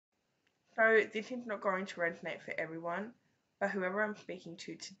So this is not going to resonate for everyone, but whoever I'm speaking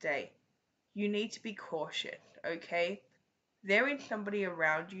to today, you need to be cautious, okay? There is somebody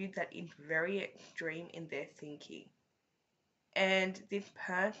around you that is very extreme in their thinking. And this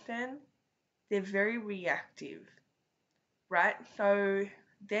person, they're very reactive, right? So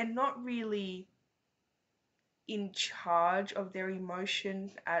they're not really in charge of their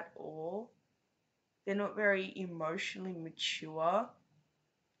emotions at all. They're not very emotionally mature.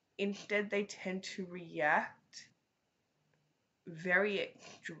 Instead, they tend to react very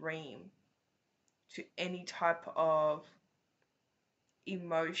extreme to any type of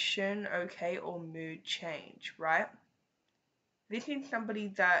emotion, okay, or mood change, right? This is somebody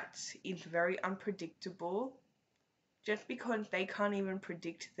that is very unpredictable just because they can't even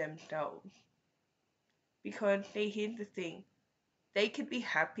predict themselves. Because here's the thing, they could be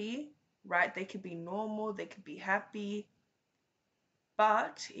happy, right? They could be normal, they could be happy.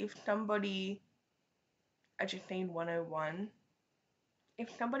 But if somebody, I just seen 101, if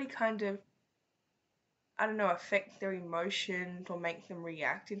somebody kind of, I don't know, affects their emotions or makes them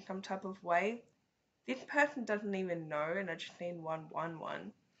react in some type of way, this person doesn't even know, and I just seen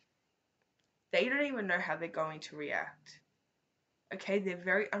 111, they don't even know how they're going to react. Okay, they're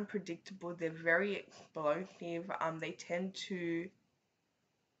very unpredictable, they're very explosive, they tend to,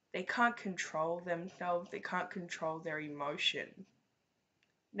 they can't control themselves, they can't control their emotions.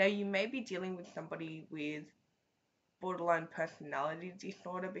 Now, you may be dealing with somebody with borderline personality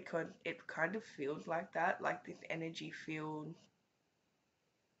disorder because it kind of feels like that, like this energy feels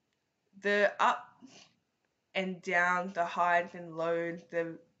the up and down, the highs and lows,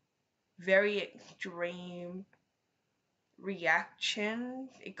 the very extreme reactions,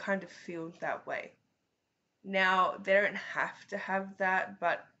 it kind of feels that way. Now, they don't have to have that,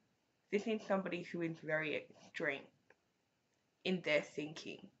 but this is somebody who is very extreme in their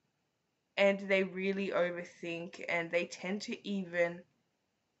thinking. And they really overthink, and they tend to even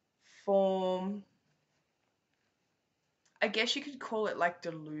form, I guess you could call it like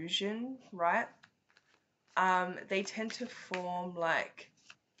delusion, right? They tend to form like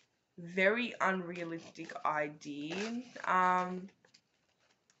very unrealistic ideas.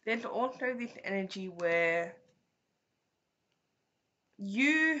 There's also this energy where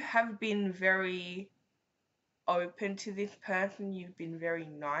you have been very open to this person, you've been very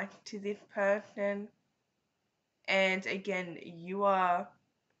nice to this person, and again, you are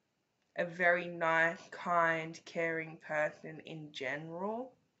a very nice, kind, caring person in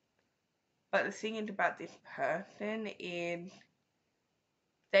general. But the thing about this person is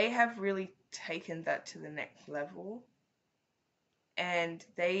they have really taken that to the next level, and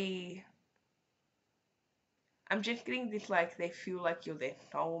I'm just getting this like they feel like you're their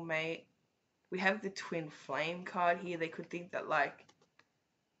soulmate. We have the twin flame card here. They could think that like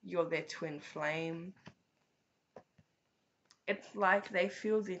you're their twin flame. It's like they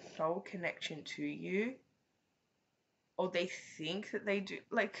feel this soul connection to you, or they think that they do.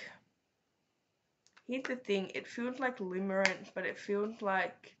 Like, here's the thing, it feels like limerence, but it feels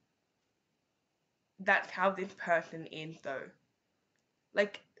like that's how this person is though.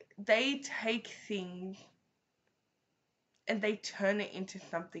 Like, they take things and they turn it into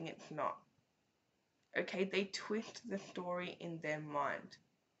something it's not. Okay, they twist the story in their mind.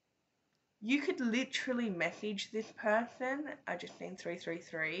 You could literally message this person. I just seen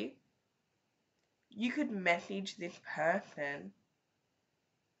 333. You could message this person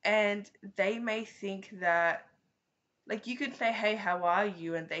and they may think that, like, you could say, hey, how are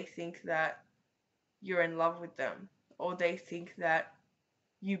you? And they think that you're in love with them, or they think that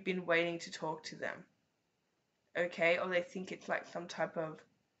you've been waiting to talk to them. Okay, or they think it's like some type of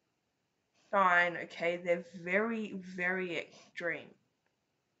sign. Okay, they're very, very extreme.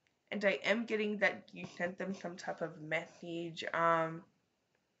 And I am getting that you sent them some type of message. And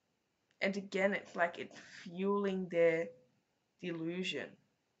again, it's like it's fueling their delusion.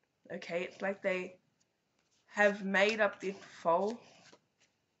 Okay, it's like they have made up this false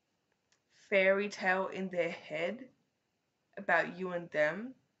fairy tale in their head about you and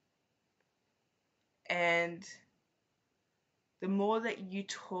them. And the more that you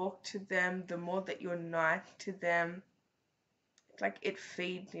talk to them, the more that you're nice to them, it's like it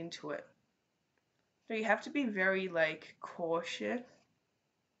feeds into it. So you have to be very like cautious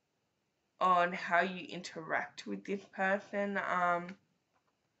on how you interact with this person.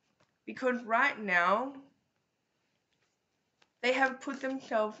 Because right now they have put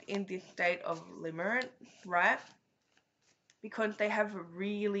themselves in this state of limerence, right? Because they have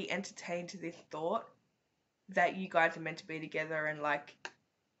really entertained this thought that you guys are meant to be together and like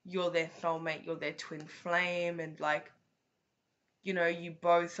you're their soulmate, you're their twin flame, and like you know, you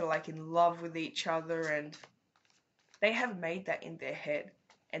both are like in love with each other, and they have made that in their head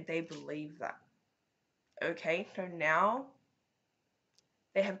and they believe that. Okay, so now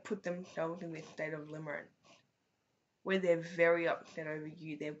they have put themselves in this state of limerence where they're very upset over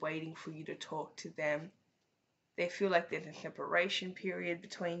you. They're waiting for you to talk to them. They feel like there's a separation period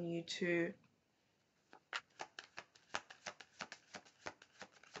between you two.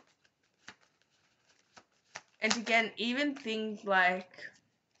 And again, even things like,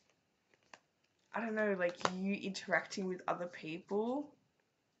 I don't know, like you interacting with other people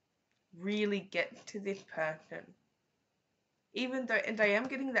really get to this person. Even though, and I am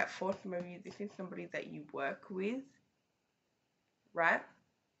getting that thought from you, this is somebody that you work with, right?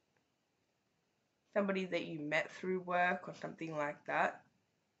 Somebody that you met through work or something like that.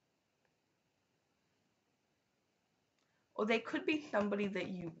 Or they could be somebody that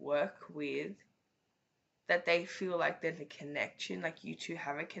you work with that they feel like there's a connection, like you two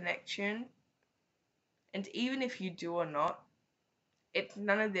have a connection. And even if you do or not, it's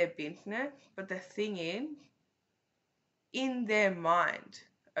none of their business. But the thing is, in their mind,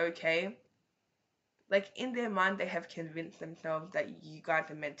 okay, like in their mind, they have convinced themselves that you guys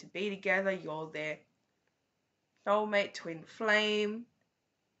are meant to be together, you're their soulmate, twin flame,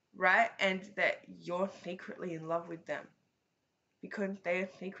 right? And that you're secretly in love with them because they are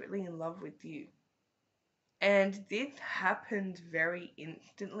secretly in love with you. And this happened very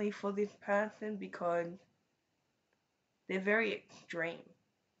instantly for this person because they're very extreme.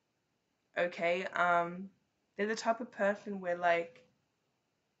 Okay? They're the type of person where like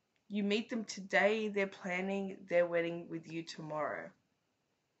you meet them today, they're planning their wedding with you tomorrow.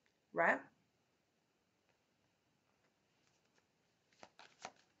 Right?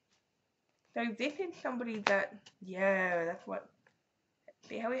 So this is somebody that, yeah, that's what,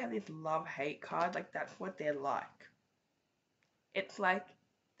 see how we have this love-hate card? Like that's what they're like. It's like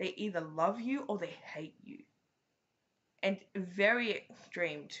they either love you or they hate you. And very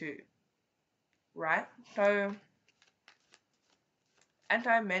extreme too. Right? So, as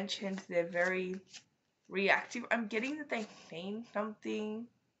I mentioned, they're very reactive. I'm getting that they've seen something,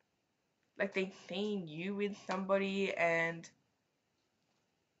 like they've seen you with somebody and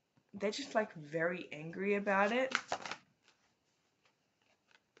they're just like very angry about it.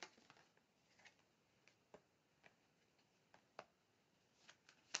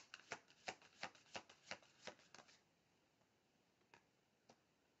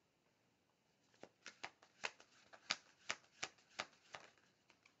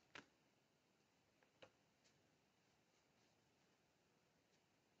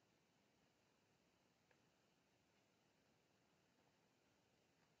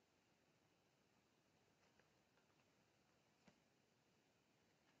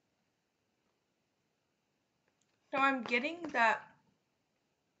 So I'm getting that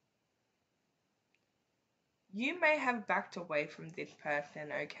you may have backed away from this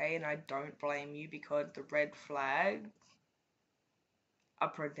person, okay, and I don't blame you because the red flags are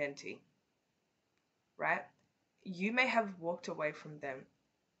presenting, right? You may have walked away from them.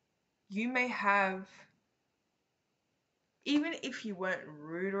 You may have, even if you weren't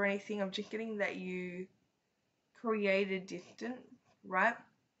rude or anything, I'm just getting that you created distance, right?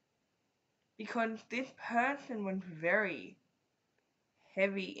 Because this person was very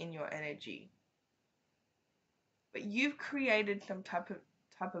heavy in your energy. But you've created some type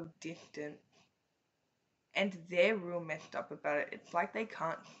of distance and they're real messed up about it. It's like they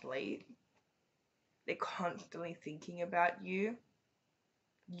can't sleep. They're constantly thinking about you.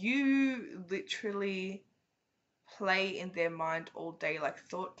 You literally play in their mind all day. Like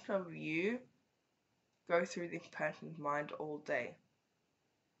thoughts of you go through this person's mind all day.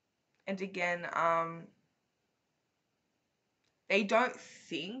 And again, they don't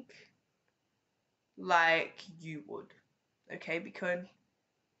think like you would, okay? Because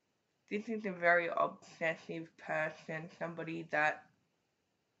this is a very obsessive person, somebody that,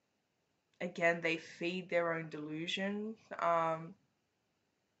 again, they feed their own delusions.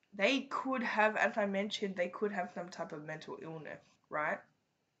 They could have, as I mentioned, they could have some type of mental illness, right?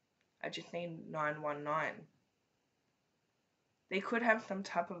 I just need 919. They could have some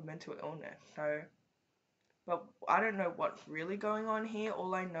type of mental illness, so, but I don't know what's really going on here.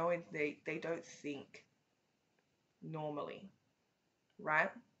 All I know is they don't think normally,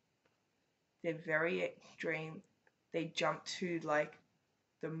 right? They're very extreme. They jump to like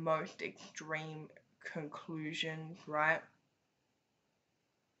the most extreme conclusions, right?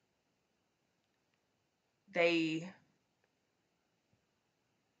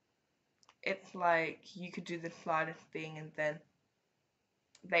 It's like you could do the slightest thing and then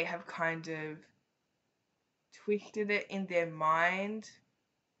they have kind of twisted it in their mind.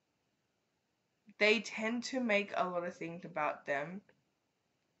 They tend to make a lot of things about them.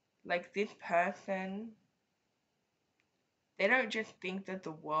 Like this person, they don't just think that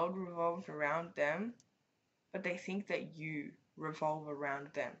the world revolves around them, but they think that you revolve around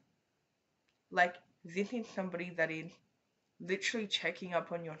them. Like this is somebody that is literally checking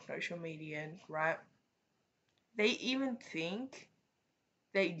up on your social media, right? They even think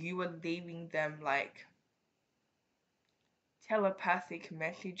that you are leaving them like telepathic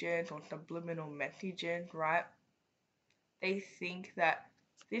messages or subliminal messages, right? They think that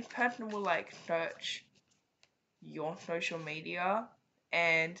this person will like search your social media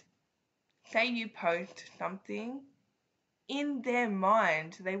and say you post something, in their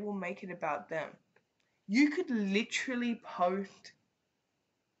mind they will make it about them. You could literally post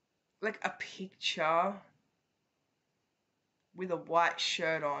like a picture with a white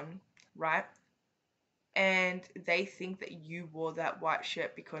shirt on, right? And they think that you wore that white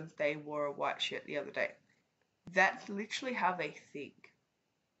shirt because they wore a white shirt the other day. That's literally how they think.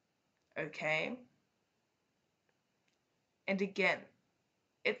 Okay? And again,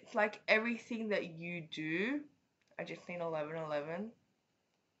 it's like everything that you do. I just seen 1111.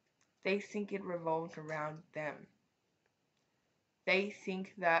 They think it revolves around them. They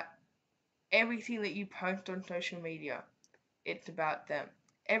think that everything that you post on social media, it's about them.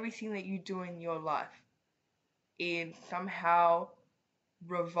 Everything that you do in your life is somehow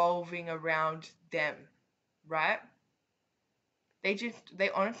revolving around them, right? They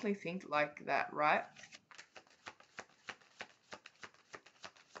honestly think like that, right?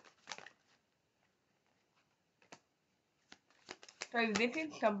 So this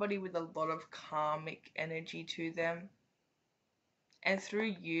is somebody with a lot of karmic energy to them. And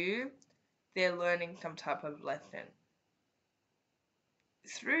through you, they're learning some type of lesson.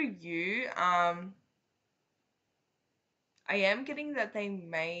 Through you, I am getting that they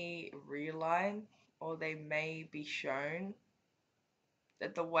may realize or they may be shown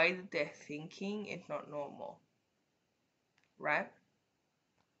that the way that they're thinking is not normal, right?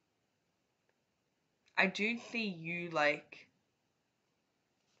 I do see you like,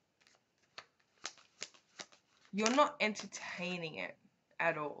 you're not entertaining it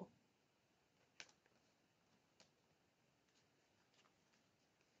at all.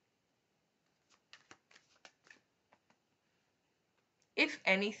 If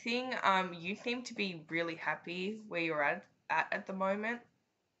anything, you seem to be really happy where you're at the moment.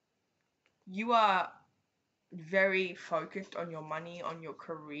 You are very focused on your money, on your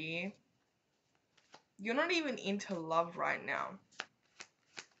career. You're not even into love right now.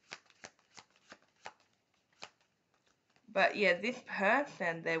 But yeah, this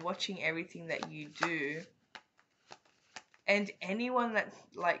person, they're watching everything that you do. And anyone that's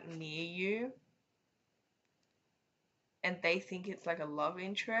like near you and they think it's like a love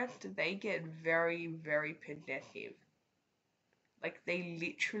interest, they get very, very possessive. Like they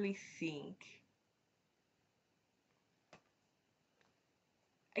literally think.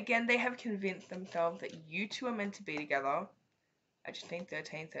 Again, they have convinced themselves that you two are meant to be together. I just think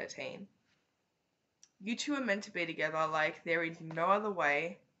 1313. You two are meant to be together, like there is no other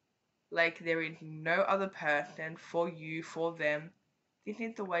way. Like there is no other person for you, for them. This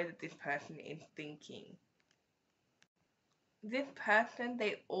is the way that this person is thinking. This person,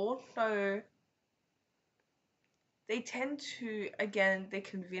 they tend to, again, they're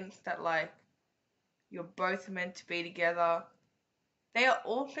convinced that like you're both meant to be together. They are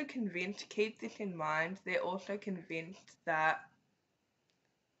also convinced, keep this in mind, they're also convinced that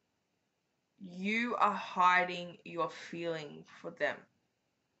you are hiding your feeling for them.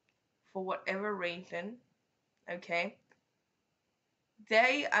 For whatever reason, okay?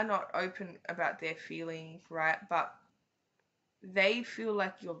 They are not open about their feelings, right? But they feel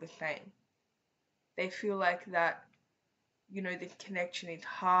like you're the same. They feel like that, you know, this connection is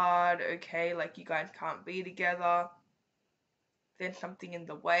hard, okay? Like you guys can't be together. There's something in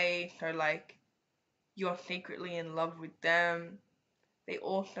the way, so like you're secretly in love with them. They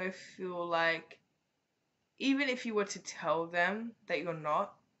also feel like even if you were to tell them that you're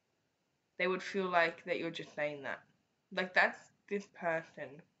not, they would feel like that you're just saying that. Like that's this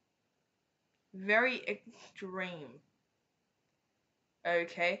person. Very extreme.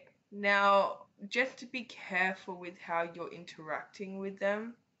 Okay? Now, just to be careful with how you're interacting with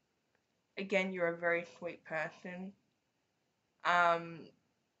them. Again, you're a very sweet person.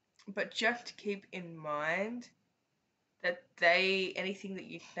 But just keep in mind that anything that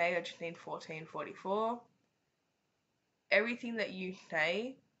you say, I just need 1444. Everything that you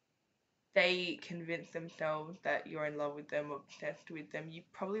say, they convince themselves that you're in love with them, obsessed with them. You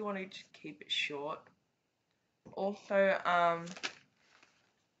probably want to just keep it short. Also,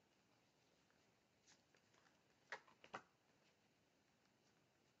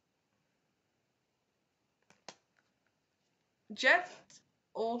 just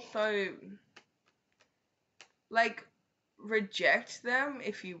also, like, reject them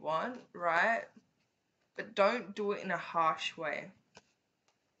if you want, right? But don't do it in a harsh way.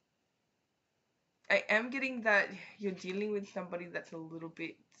 I am getting that you're dealing with somebody that's a little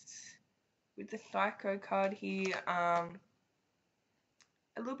bit, with the Psycho card here, a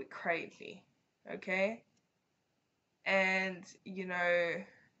little bit crazy, okay? And, you know,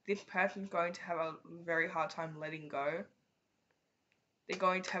 this person's going to have a very hard time letting go. They're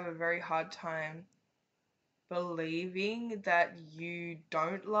going to have a very hard time believing that you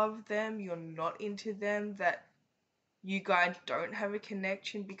don't love them, you're not into them, that you guys don't have a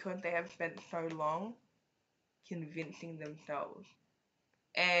connection because they have spent so long convincing themselves.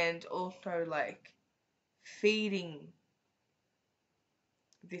 And also, like, feeding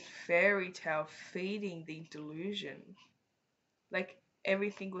this fairy tale, feeding these delusions. Like,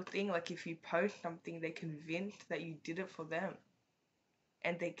 every single thing, like, if you post something, they're convinced that you did it for them.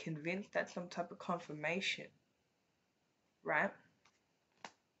 And they're convinced that's some type of confirmation, right?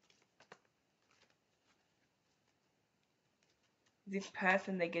 This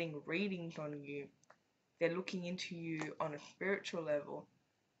person, they're getting readings on you. They're looking into you on a spiritual level.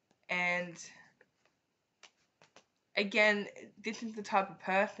 And again, this is the type of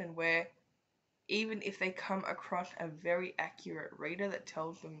person where even if they come across a very accurate reader that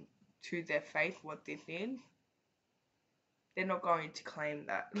tells them to their face what this is, they're not going to claim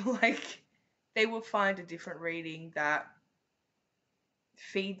that. Like, they will find a different reading that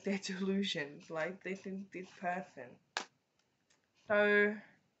feeds their delusions. Like, this is this person. So,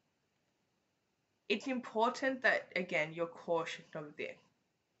 it's important that, again, you're cautious of this.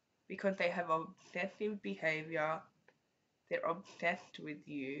 Because they have obsessive behavior, they're obsessed with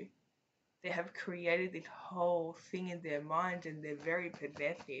you, they have created this whole thing in their mind and they're very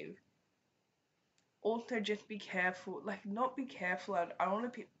possessive. Also, just be careful, like, not be careful, I don't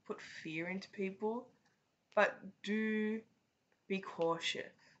want to put fear into people, but do be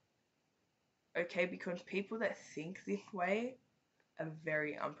cautious, okay? Because people that think this way are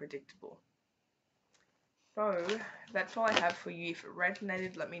very unpredictable. So, that's all I have for you. If it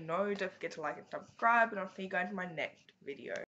resonated, let me know. Don't forget to like and subscribe, and I'll see you guys in my next video.